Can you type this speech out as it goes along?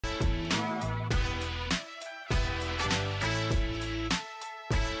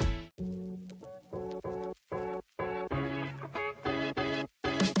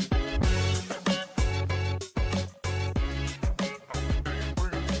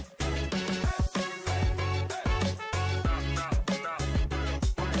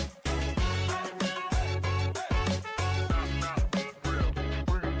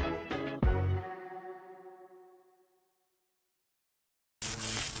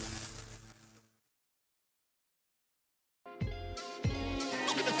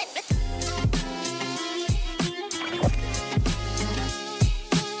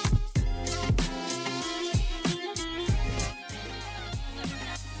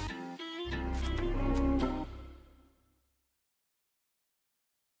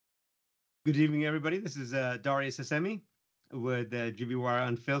Good evening, everybody. This is Darius Sasemi with GBWire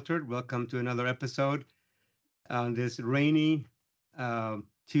Unfiltered. Welcome to another episode on this rainy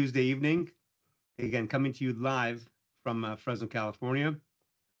Tuesday evening. Again, coming to you live from Fresno, California.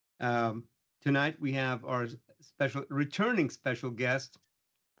 Tonight we have our returning special guest,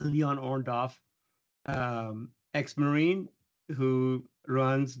 Leon Orndorff, ex-Marine, who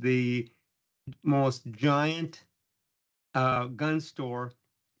runs the most giant gun store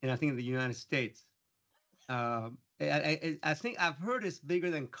I think in the United States. I think I've heard it's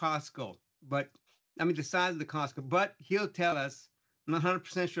bigger than Costco, but I mean the size of the Costco. But he'll tell us. I'm not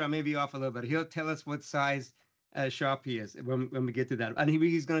 100% sure. I may be off a little bit. He'll tell us what size shop he is when we get to that. And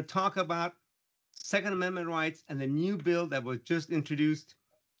he's going to talk about Second Amendment rights and the new bill that was just introduced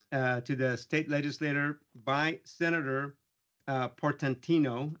to the state legislature by Senator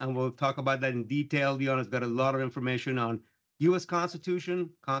Portantino, and we'll talk about that in detail. Leon has got a lot of information on U.S.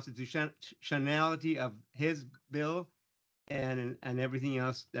 constitutionality of his bill, and everything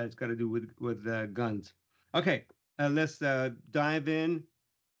else that's got to do with guns. Okay, let's dive in.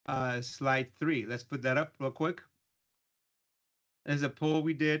 Slide 3. Let's put that up real quick. There's a poll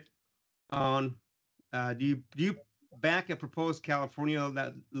we did on do you back a proposed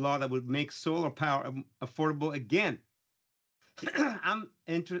California law that would make solar power affordable again? I'm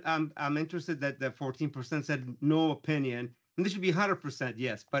interested that the 14% said no opinion. And this should be 100%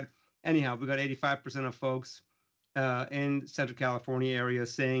 yes. But anyhow, we got 85% of folks in Central California area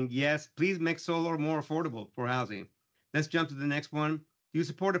saying, yes, please make solar more affordable for housing. Let's jump to the next one. Do you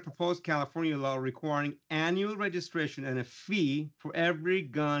support a proposed California law requiring annual registration and a fee for every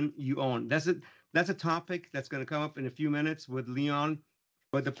gun you own? That's a topic that's going to come up in a few minutes with Leon.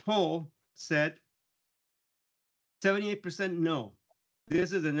 But the poll said 78% no.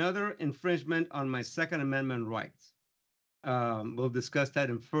 This is another infringement on my Second Amendment rights. We'll discuss that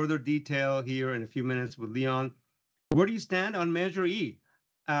in further detail here in a few minutes with Leon. Where do you stand on Measure E?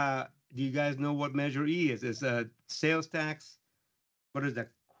 Do you guys know what Measure E is? It's a sales tax. What is that?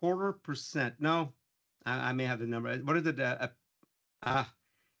 0.25%? No, I may have the number. What is it?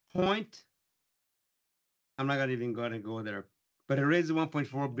 Point. I'm not even going to go there. But it raises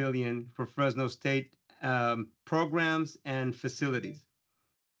 $1.4 billion for Fresno State programs and facilities.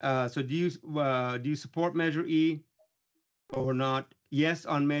 So do you support Measure E or not? Yes,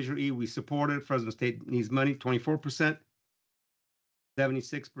 on Measure E, we support it. Fresno State needs money, 24%.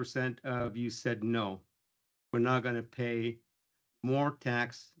 76% of you said no. We're not going to pay more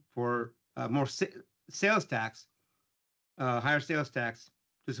tax for more sales tax, higher sales tax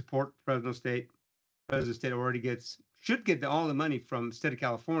to support Fresno State. Fresno State already should get all the money from the state of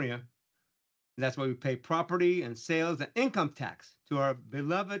California. That's why we pay property and sales and income tax to our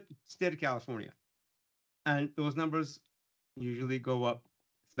beloved state of California. And those numbers usually go up,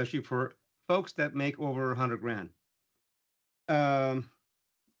 especially for folks that make over 100 grand.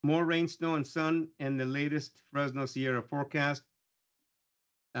 More rain, snow, and sun in the latest Fresno Sierra forecast.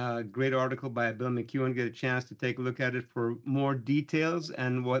 Great article by Bill McEwen. Get a chance to take a look at it for more details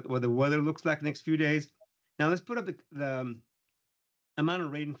and what the weather looks like next few days. Now let's put up the amount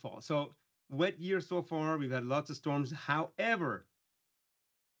of rainfall. So wet year so far. We've had lots of storms. However,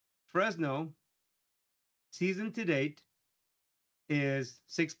 Fresno season to date is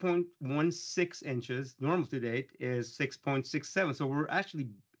 6.16 inches. Normal to date is 6.67. So we're actually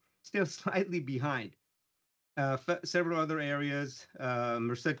still slightly behind. Several other areas,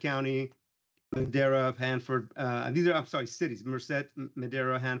 Merced County, Madera, Hanford, these are, cities, Merced,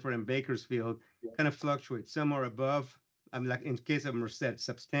 Madera, Hanford, and Bakersfield kind of fluctuate. Some are above, like in case of Merced,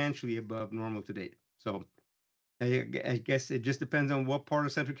 substantially above normal to date. So I guess it just depends on what part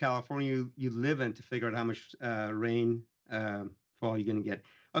of Central California you live in to figure out how much rain fall you're going to get.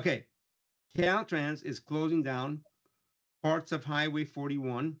 Okay, Caltrans is closing down parts of Highway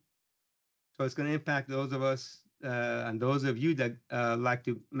 41. So it's going to impact those of us and those of you that like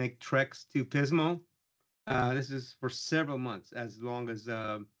to make treks to Pismo. This is for several months, as long as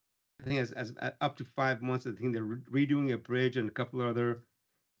I think as up to 5 months. I think they're redoing a bridge and a couple of other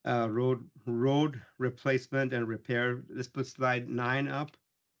road replacement and repair. Let's put slide 9 up.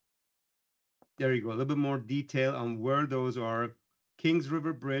 There you go. A little bit more detail on where those are. Kings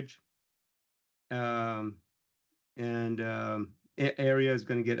River Bridge area is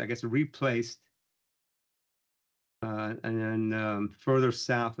going to get, I guess, replaced. And then further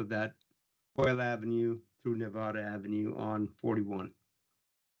south of that, Hoyle Avenue through Nevada Avenue on 41.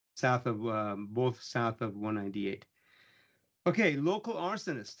 Both south of 198. Okay, local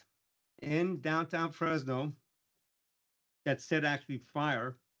arsonist in downtown Fresno that set actually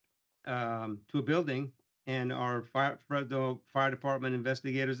fire to a building and our Fresno Fire Department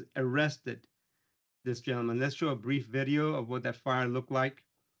investigators arrested this gentleman. Let's show a brief video of what that fire looked like.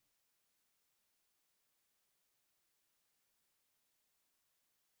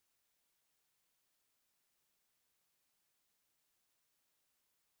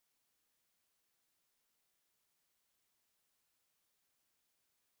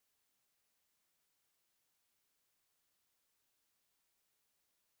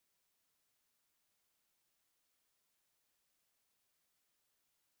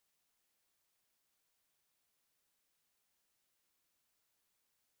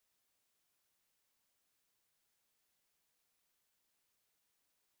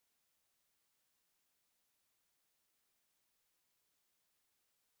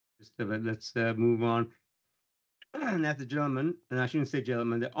 Let's move on. And that's the gentleman, and I shouldn't say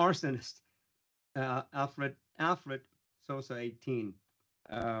gentleman, the arsonist, Alfred Sosa, 18.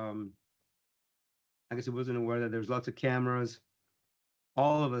 I guess he wasn't aware that there's lots of cameras.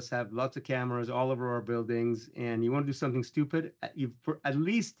 All of us have lots of cameras all over our buildings, and you want to do something stupid, at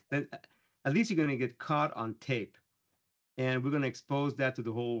least you're going to get caught on tape. And we're going to expose that to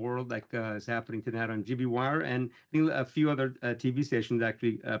the whole world, like is happening tonight on GB Wire, and I think a few other TV stations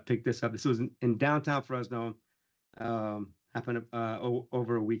actually picked this up. This was in downtown Fresno, happened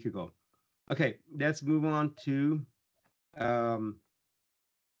over a week ago. Okay, let's move on to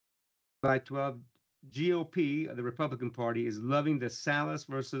slide 12. GOP, the Republican Party, is loving the Salas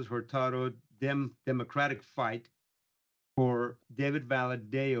versus Hurtado Democratic fight for David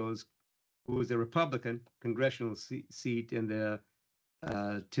Valadillo's, who is a Republican congressional seat in the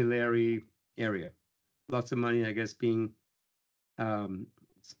Tulare area. Lots of money, I guess, being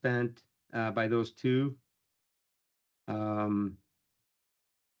spent by those two.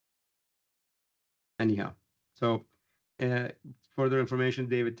 Anyhow, so further information,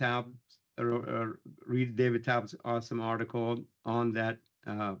 David Taub, read David Taub's awesome article on that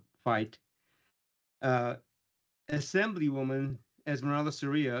fight. Assemblywoman Esmeralda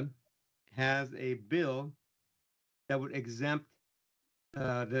Soria has a bill that would exempt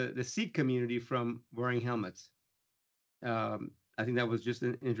the Sikh community from wearing helmets. I think that was just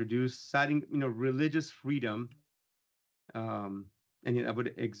introduced, citing religious freedom, and that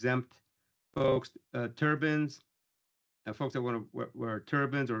would exempt folks turbans, folks that want to wear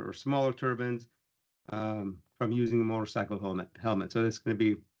turbans or smaller turbans from using a motorcycle helmet. So it's going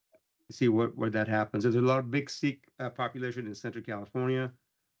to be see where that happens. There's a lot of big Sikh population in Central California.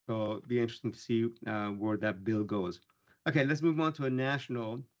 So it'll be interesting to see where that bill goes. Okay, let's move on to a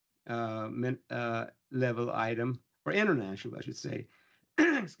national level item, or international, I should say.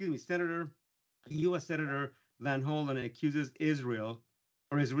 Excuse me, U.S. Senator Van Hollen accuses Israel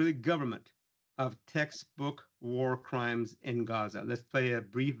or Israeli government of textbook war crimes in Gaza. Let's play a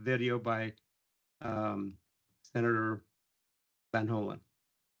brief video by Senator Van Hollen.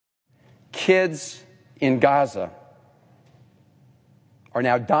 Kids in Gaza are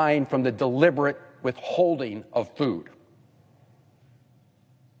now dying from the deliberate withholding of food.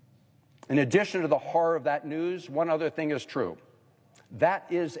 In addition to the horror of that news, one other thing is true. That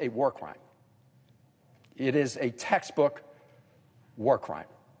is a war crime. It is a textbook war crime.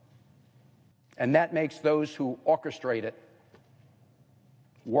 And that makes those who orchestrate it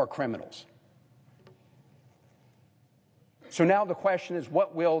war criminals. So now the question is,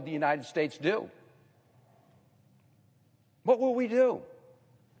 what will the United States do? What will we do?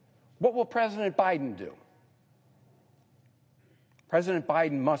 What will President Biden do? President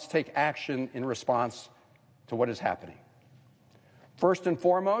Biden must take action in response to what is happening. First and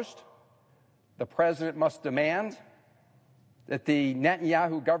foremost, the president must demand that the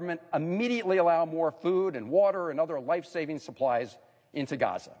Netanyahu government immediately allow more food and water and other life-saving supplies into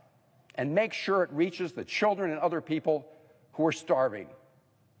Gaza and make sure it reaches the children and other people who are starving,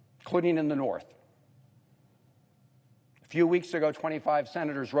 including in the north. A few weeks ago, 25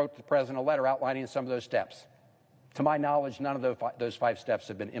 senators wrote the president a letter outlining some of those steps. To my knowledge, none of those 5 steps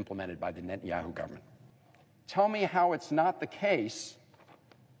have been implemented by the Netanyahu government. Tell me how it's not the case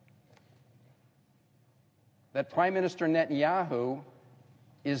that Prime Minister Netanyahu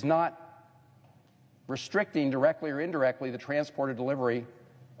is not restricting directly or indirectly the transport or delivery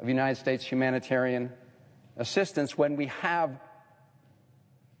of United States humanitarian assistance when we have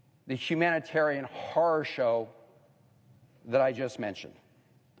the humanitarian horror show that I just mentioned.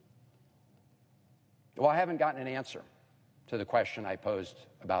 Well, I haven't gotten an answer to the question I posed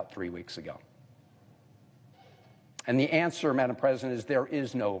about 3 weeks ago. And the answer, Madam President, is there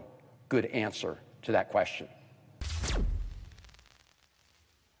is no good answer to that question.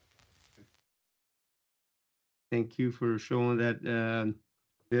 Thank you for showing that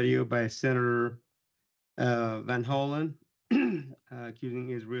video by Senator Van Hollen accusing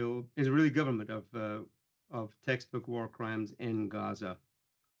Israeli government of textbook war crimes in Gaza.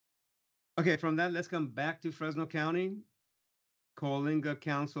 Okay, from that, let's come back to Fresno County. Coalinga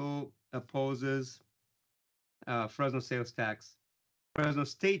Council opposes Fresno State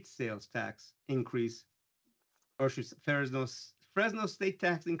sales tax increase, or Fresno State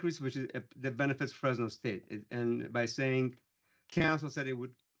tax increase, which is that benefits Fresno State, and by saying, council said it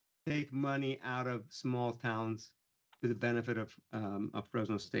would take money out of small towns to the benefit of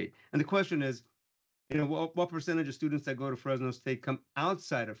Fresno State. And the question is, what percentage of students that go to Fresno State come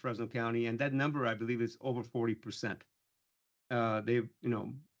outside of Fresno County? And that number, I believe, is over 40%. They,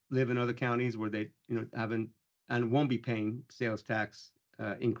 live in other counties where they, haven't and won't be paying sales tax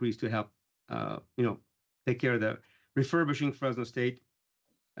increase to help, take care of the refurbishing Fresno State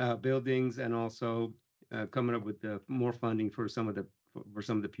buildings, and also coming up with more funding for some of the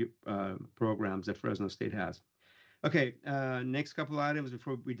programs that Fresno State has. Okay, next couple items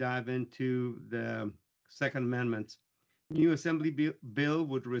before we dive into the Second Amendment. New Assembly bill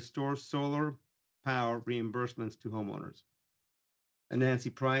would restore solar power reimbursements to homeowners. And Nancy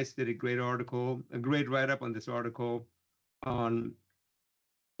Price did a great write-up on this article on,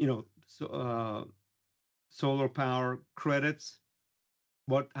 solar power credits.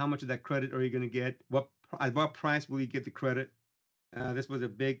 How much of that credit are you going to get? At what price will you get the credit? This was a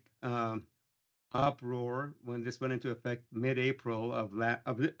big uproar when this went into effect mid-April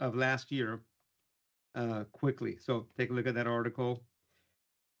of last year. Quickly, so take a look at that article.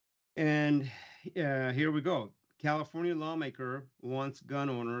 And here we go. California lawmaker wants gun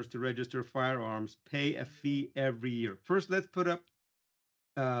owners to register firearms, pay a fee every year. First, let's put up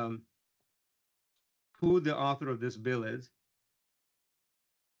who the author of this bill is.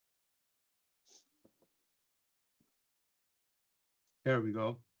 There we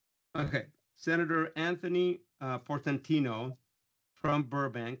go. Okay, Senator Anthony Portantino from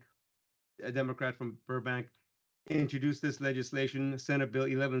Burbank, a Democrat from Burbank, introduced this legislation. Senate Bill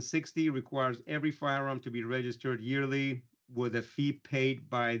 1160 requires every firearm to be registered yearly with a fee paid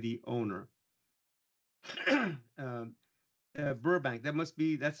by the owner. Burbank,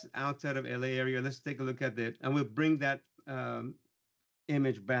 that's outside of LA area. Let's take a look at that, and we'll bring that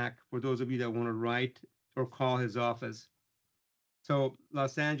image back for those of you that want to write or call his office. So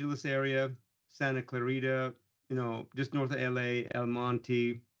Los Angeles area, Santa Clarita, just north of LA, El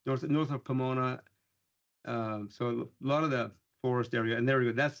Monte, north of Pomona. So a lot of the forest area, and there we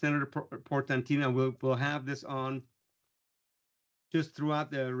go. That's Senator Portantino. We'll have this on just throughout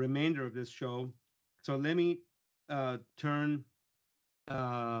the remainder of this show. So let me turn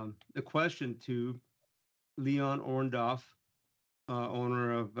the question to Leon Orndorff,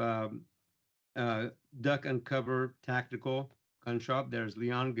 owner of Duck and Cover Tactical Gun Shop. There's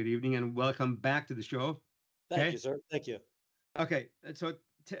Leon. Good evening and welcome back to the show. Thank you, sir. Thank you. Okay, so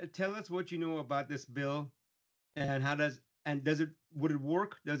tell us what you know about this bill, and would it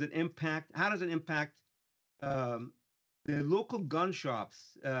work? How does it impact the local gun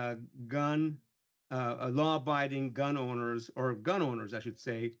shops, law-abiding gun owners, or gun owners, I should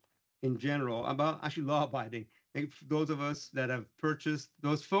say, in general, about actually law-abiding? Those of us that have purchased,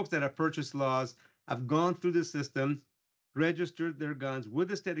 those folks that have purchased laws, have gone through the system, registered their guns with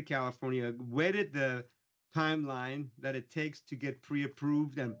the state of California, waited the timeline that it takes to get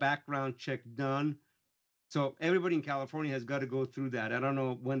pre-approved and background check done. So everybody in California has got to go through that. I don't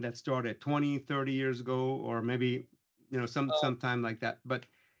know when that started, 20, 30 years ago, or maybe, sometime like that. But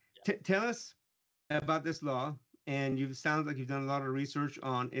tell us about this law. And you sound like you've done a lot of research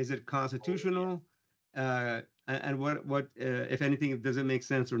on, is it constitutional? And what, if anything, does it make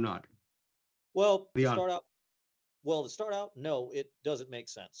sense or not? Well, to start out, no, it doesn't make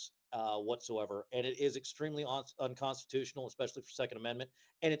sense whatsoever. And it is extremely unconstitutional, especially for Second Amendment.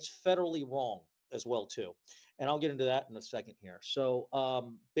 And it's federally wrong as well, too. And I'll get into that in a second here. So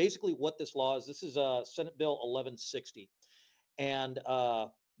basically what this law is, this is Senate Bill 1160. And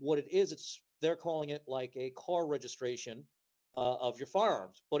what it is, they're calling it like a car registration of your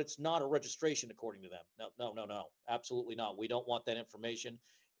firearms, but it's not a registration according to them. No, absolutely not. We don't want that information.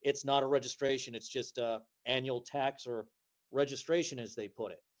 It's not a registration. It's just annual tax or registration, as they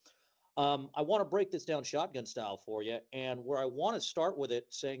put it. I want to break this down shotgun style for you. And where I want to start with it,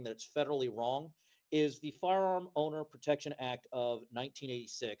 saying that it's federally wrong, is the Firearm Owner Protection Act of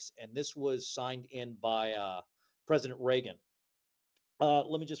 1986. And this was signed in by President Reagan.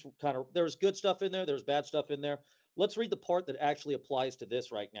 Let me just there's good stuff in there. There's bad stuff in there. Let's read the part that actually applies to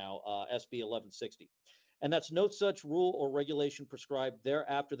this right now, SB 1160. And that's no such rule or regulation prescribed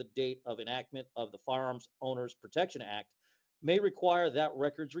thereafter the date of enactment of the Firearms Owners Protection Act may require that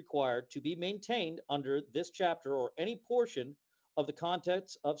records required to be maintained under this chapter or any portion of the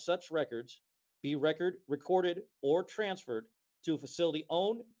contents of such records be recorded or transferred to a facility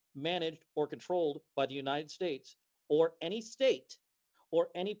owned, managed, or controlled by the United States or any state or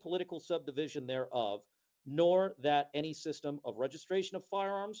any political subdivision thereof, nor that any system of registration of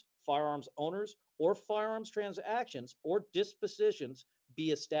firearms, firearms owners, or firearms transactions or dispositions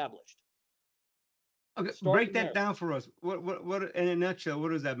be established. Okay, Starting break that there. down for us. What, in a nutshell,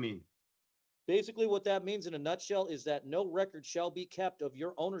 what does that mean? Basically, what that means in a nutshell is that no record shall be kept of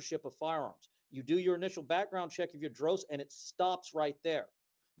your ownership of firearms. You do your initial background check of your DROS, and it stops right there.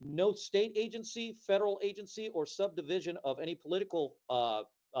 No state agency, federal agency, or subdivision of any political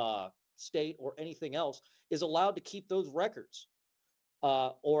state or anything else is allowed to keep those records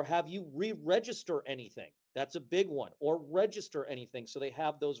or have you re-register anything. That's a big one, or register anything so they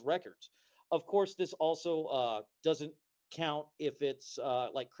have those records. Of course, this also doesn't count if it's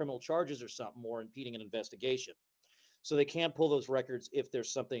like criminal charges or something or impeding an investigation. So they can pull those records if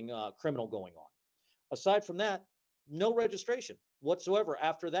there's something criminal going on. Aside from that, no registration whatsoever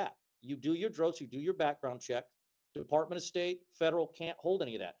after that. You do your DROS, you do your background check. Department of State, federal can't hold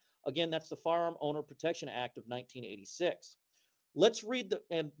any of that. Again, that's the Firearm Owner Protection Act of 1986. Let's read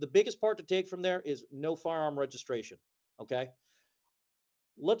and the biggest part to take from there is no firearm registration, okay?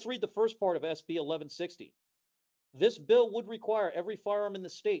 Let's read the first part of SB 1160. This bill would require every firearm in the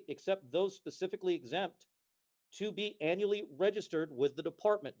state, except those specifically exempt, to be annually registered with the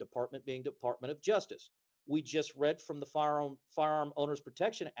department being Department of Justice. We just read from the Firearm Owners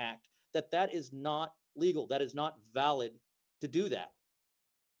Protection Act that is not legal, that is not valid to do that.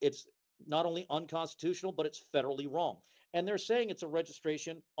 It's not only unconstitutional, but it's federally wrong. And they're saying it's a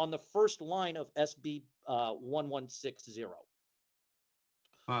registration on the first line of SB 1160.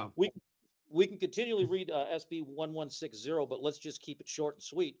 Wow. We can continually read SB 1160, but let's just keep it short and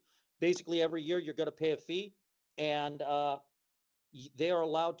sweet. Basically, every year you're going to pay a fee, and they are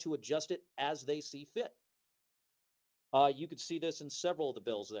allowed to adjust it as they see fit. You could see this in several of the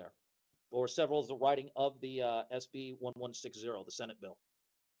bills there, or several of the writing of the SB 1160, the Senate bill.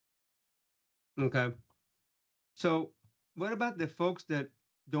 Okay. So what about the folks that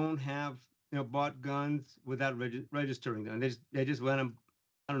don't have, bought guns without registering them? They just went and,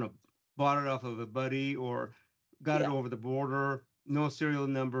 I don't know, bought it off of a buddy or got it over the border, no serial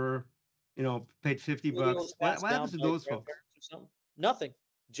number, paid $50. What happens to those folks? Nothing.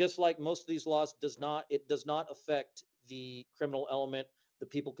 Just like most of these laws it does not affect the criminal element, the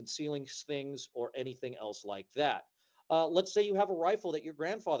people concealing things, or anything else like that. Let's say you have a rifle that your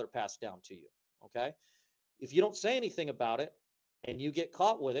grandfather passed down to you, okay? If you don't say anything about it and you get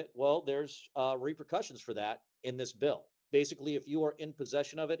caught with it, well, there's repercussions for that in this bill. Basically, if you are in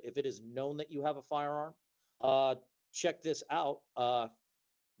possession of it, if it is known that you have a firearm, check this out.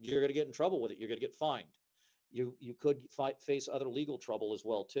 You're going to get in trouble with it. You're going to get fined. You could face other legal trouble as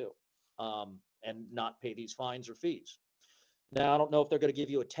well, too, and not pay these fines or fees. Now, I don't know if they're going to give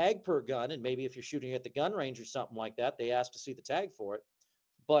you a tag per gun, and maybe if you're shooting at the gun range or something like that, they ask to see the tag for it.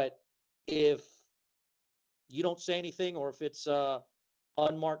 But if you don't say anything, or if it's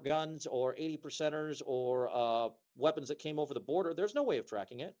unmarked guns or 80%ers or weapons that came over the border, there's no way of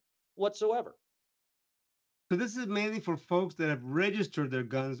tracking it whatsoever. So this is mainly for folks that have registered their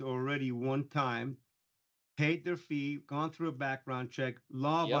guns already one time, paid their fee, gone through a background check,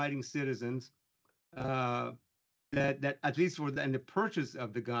 law-abiding citizens, that at least for the purchase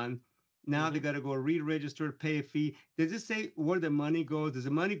of the gun, now they got to go re-register, pay a fee. Does it say where the money goes? Does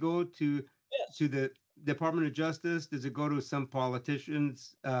the money go to the Department of Justice? Does it go to some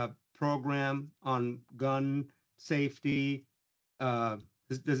politician's program on gun safety? Does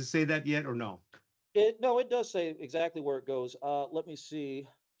it say that yet or no? No, it does say exactly where it goes. Let me see.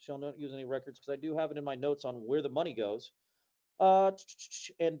 Shall not use any records, because I do have it in my notes on where the money goes.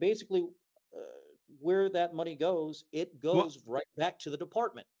 And basically, where that money goes, it goes right back to the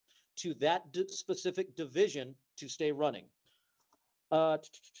department, to that specific division to stay running.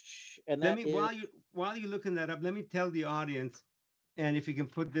 And that while you're looking that up, let me tell the audience, and if you can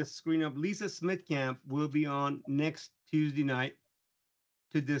put this screen up, Lisa Smithcamp will be on next Tuesday night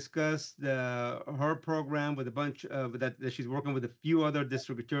to discuss her program with a bunch of that she's working with a few other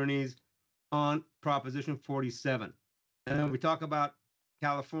district attorneys on Proposition 47. And we talk about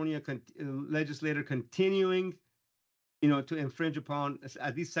California legislator continuing, to infringe upon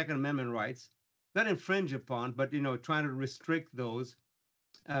at least Second Amendment rights, not infringe upon, but, trying to restrict those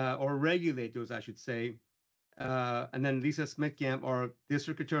or regulate those, I should say. And then Lisa Smithcamp, our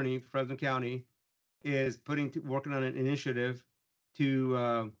district attorney, Fresno County, is working on an initiative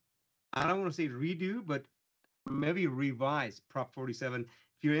to, I don't want to say redo, but maybe revise Prop 47.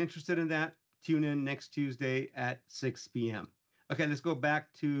 If you're interested in that, tune in next Tuesday at 6 p.m. Okay, let's go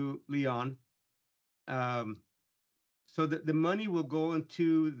back to Leon. Um, so the money will go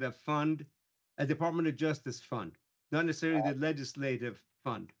into the fund, a Department of Justice fund, not necessarily the legislative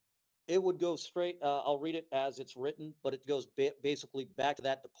fund. It would go straight, I'll read it as it's written, but it goes basically back to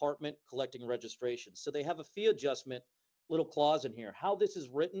that department collecting registrations. So they have a fee adjustment little clause in here. How this is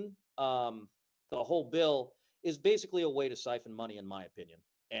written, the whole bill is basically a way to siphon money, in my opinion,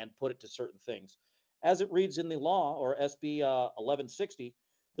 and put it to certain things. As it reads in the law, or SB 1160,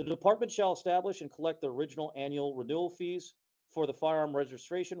 the department shall establish and collect the original annual renewal fees for the firearm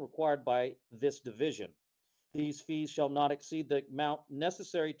registration required by this division. These fees shall not exceed the amount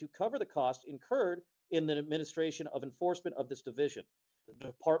necessary to cover the cost incurred in the administration of enforcement of this division. The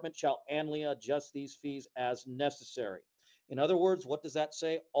department shall annually adjust these fees as necessary. In other words, what does that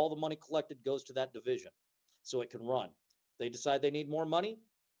say? All the money collected goes to that division so it can run. They decide they need more money.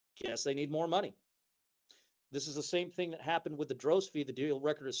 Yes, they need more money. This is the same thing that happened with the DROS fee, the deal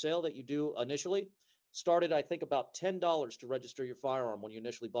record of sale that you do initially. Started, I think, about $10 to register your firearm when you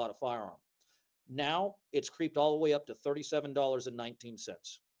initially bought a firearm. Now it's creeped all the way up to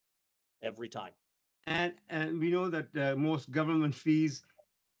 $37.19 every time. And we know that most government fees,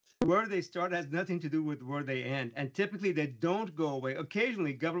 where they start has nothing to do with where they end. And typically they don't go away.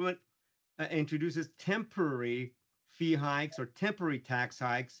 Occasionally government introduces temporary fee hikes or temporary tax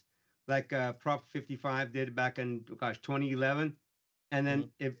hikes, like Prop 55 did back in, 2011. And then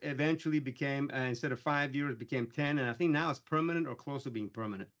it eventually became, instead of 5 years, it became 10. And I think now it's permanent or close to being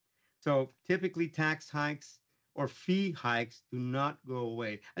permanent. So typically tax hikes or fee hikes do not go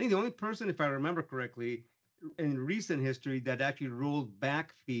away. I think the only person, if I remember correctly, in recent history that actually rolled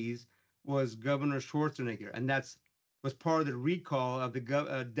back fees was Governor Schwarzenegger. And was part of the recall of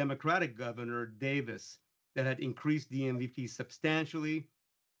the Democratic Governor Davis that had increased DMV fees substantially.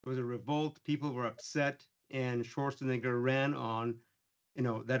 There was a revolt. People were upset. And Schwarzenegger ran on,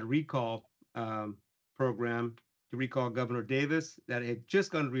 that recall program to recall Governor Davis that had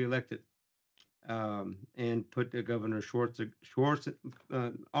just gotten reelected, and put the Governor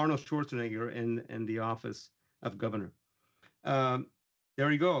Arnold Schwarzenegger in the office of governor.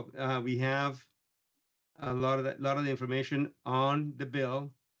 There you go. We have a lot of the information on the bill.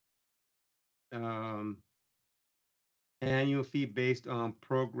 Annual fee based on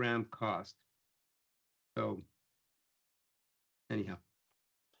program cost. So anyhow.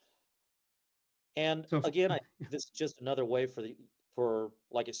 And again, this is just another way for,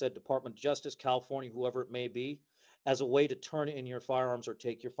 like I said, Department of Justice, California, whoever it may be, as a way to turn in your firearms or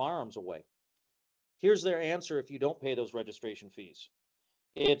take your firearms away. Here's their answer if you don't pay those registration fees.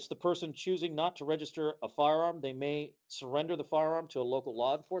 It's the person choosing not to register a firearm. They may surrender the firearm to a local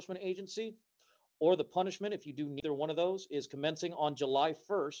law enforcement agency, or the punishment, if you do neither one of those, is commencing on July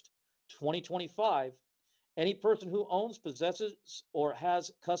 1st, 2025. Any person who owns, possesses, or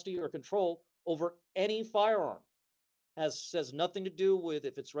has custody or control over any firearm says nothing to do with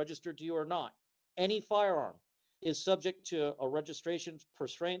if it's registered to you or not. Any firearm is subject to a registration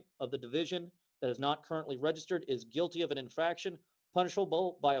pursuant of the division that is not currently registered, is guilty of an infraction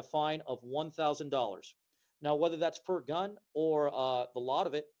punishable by a fine of $1,000. Now, whether that's per gun or the lot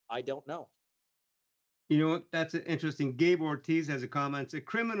of it, I don't know. That's interesting. Gabe Ortiz has a comment. Said,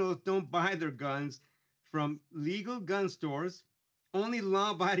 criminals don't buy their guns from legal gun stores. Only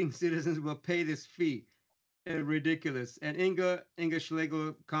law-abiding citizens will pay this fee. Ridiculous. And Inga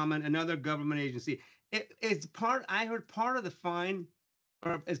Schlegel comment, another government agency. It's part. I heard part of the fine,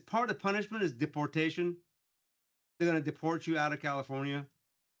 or as part of the punishment, is deportation. They're going to deport you out of California.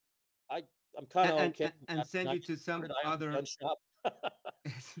 I'm kind of okay. And send you to some other.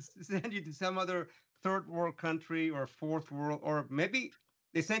 Send you to some other third world country or fourth world, or maybe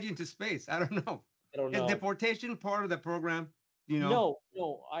they send you into space. I don't know. Is deportation part of the program? No,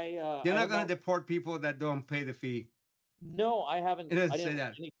 they're not going to deport people that don't pay the fee. No, I haven't. It doesn't say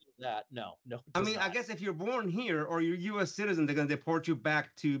that. No. I mean, I guess if you're born here or you're a U.S. citizen, they're going to deport you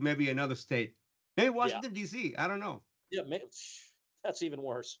back to maybe another state, maybe Washington D.C. I don't know. Yeah, that's even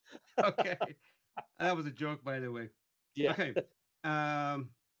worse. Okay, that was a joke, by the way. Yeah. Okay.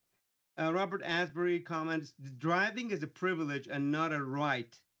 Robert Asbury comments: driving is a privilege and not a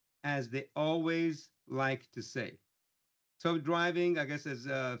right, as they always like to say. So driving, I guess, is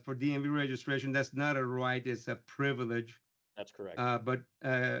for DMV registration. That's not a right; it's a privilege. That's correct. But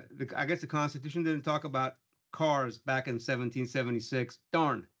I guess the Constitution didn't talk about cars back in 1776.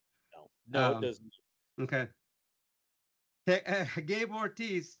 Darn. No, it doesn't. Okay. Gabe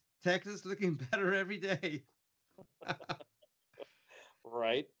Ortiz, Texas looking better every day.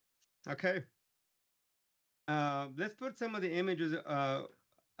 Right. Okay. Let's put some of the images.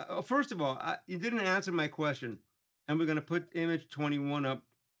 First of all, you didn't answer my question, and we're going to put image 21 up.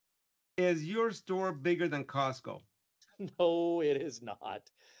 Is your store bigger than Costco? No, it is not.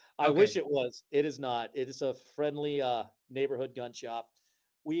 I Okay. wish it was. It is not. It is a friendly neighborhood gun shop.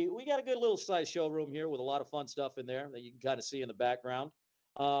 We got a good little size showroom here with a lot of fun stuff in there that you can kind of see in the background.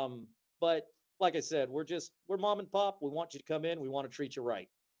 But like I said, we're mom and pop. We want you to come in. We want to treat you right.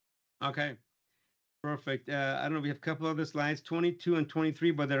 Okay. Perfect. I don't know. We have a couple other slides, 22 and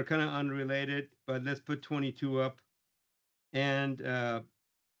 23, but they're kind of unrelated. But let's put 22 up. And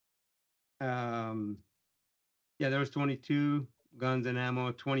yeah, there was 22 guns and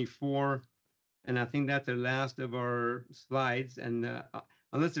ammo, 24. And I think that's the last of our slides. And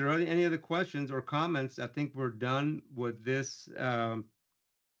unless there are any other questions or comments, I think we're done with this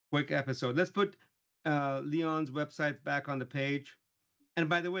quick episode. Let's put Leon's website back on the page. And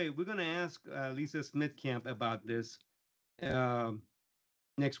by the way, we're going to ask Lisa Smithcamp about this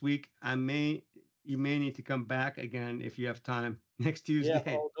next week. You may need to come back again if you have time next Tuesday.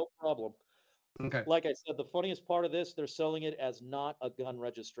 Yeah, no problem. Okay. Like I said, the funniest part of this, they're selling it as not a gun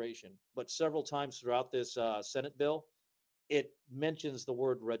registration, but several times throughout this Senate bill, it mentions the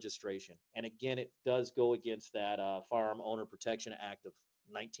word registration. And again, it does go against that Firearm Owner Protection Act of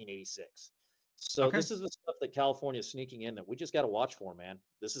 1986. So Okay. this is the stuff that California is sneaking in that we just got to watch for, man.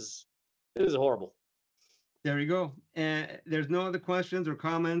 This is horrible. There you go. And there's no other questions or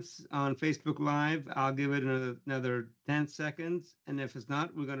comments on Facebook Live. I'll give it another 10 seconds. And if it's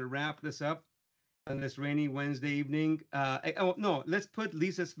not, we're going to wrap this up on this rainy Wednesday evening. Oh, no, let's put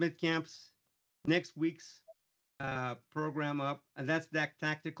Lisa Smithcamp's next week's program up. And that's that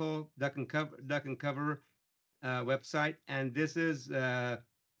tactical duck and cover website. And this is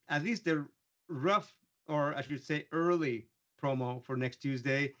at least the rough, or I should say early promo for next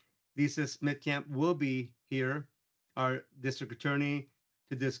Tuesday. Lisa Smithcamp will be here, our district attorney,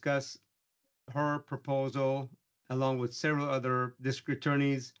 to discuss her proposal along with several other district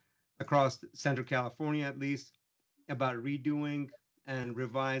attorneys across Central California, at least, about redoing and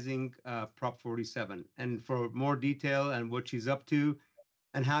revising Prop 47. And for more detail and what she's up to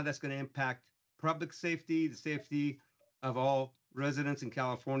and how that's going to impact public safety, the safety of all residents in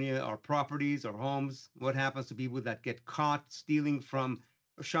California, our properties, our homes, what happens to people that get caught stealing from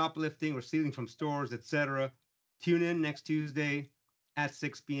shoplifting or stealing from stores, etc. Tune in next Tuesday at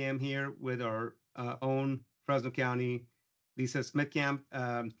 6 p.m. here with our own Fresno County Lisa Smithcamp.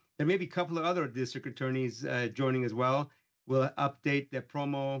 There may be a couple of other district attorneys joining as well. We'll update the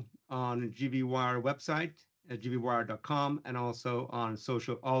promo on GVWire website at gvwire.com and also on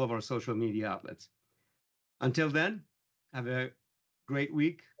all of our social media outlets. Until then, have a great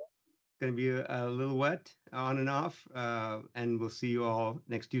week. It's going to be a little wet on and off, and we'll see you all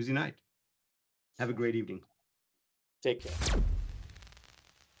next Tuesday night. Have a great evening. Take care.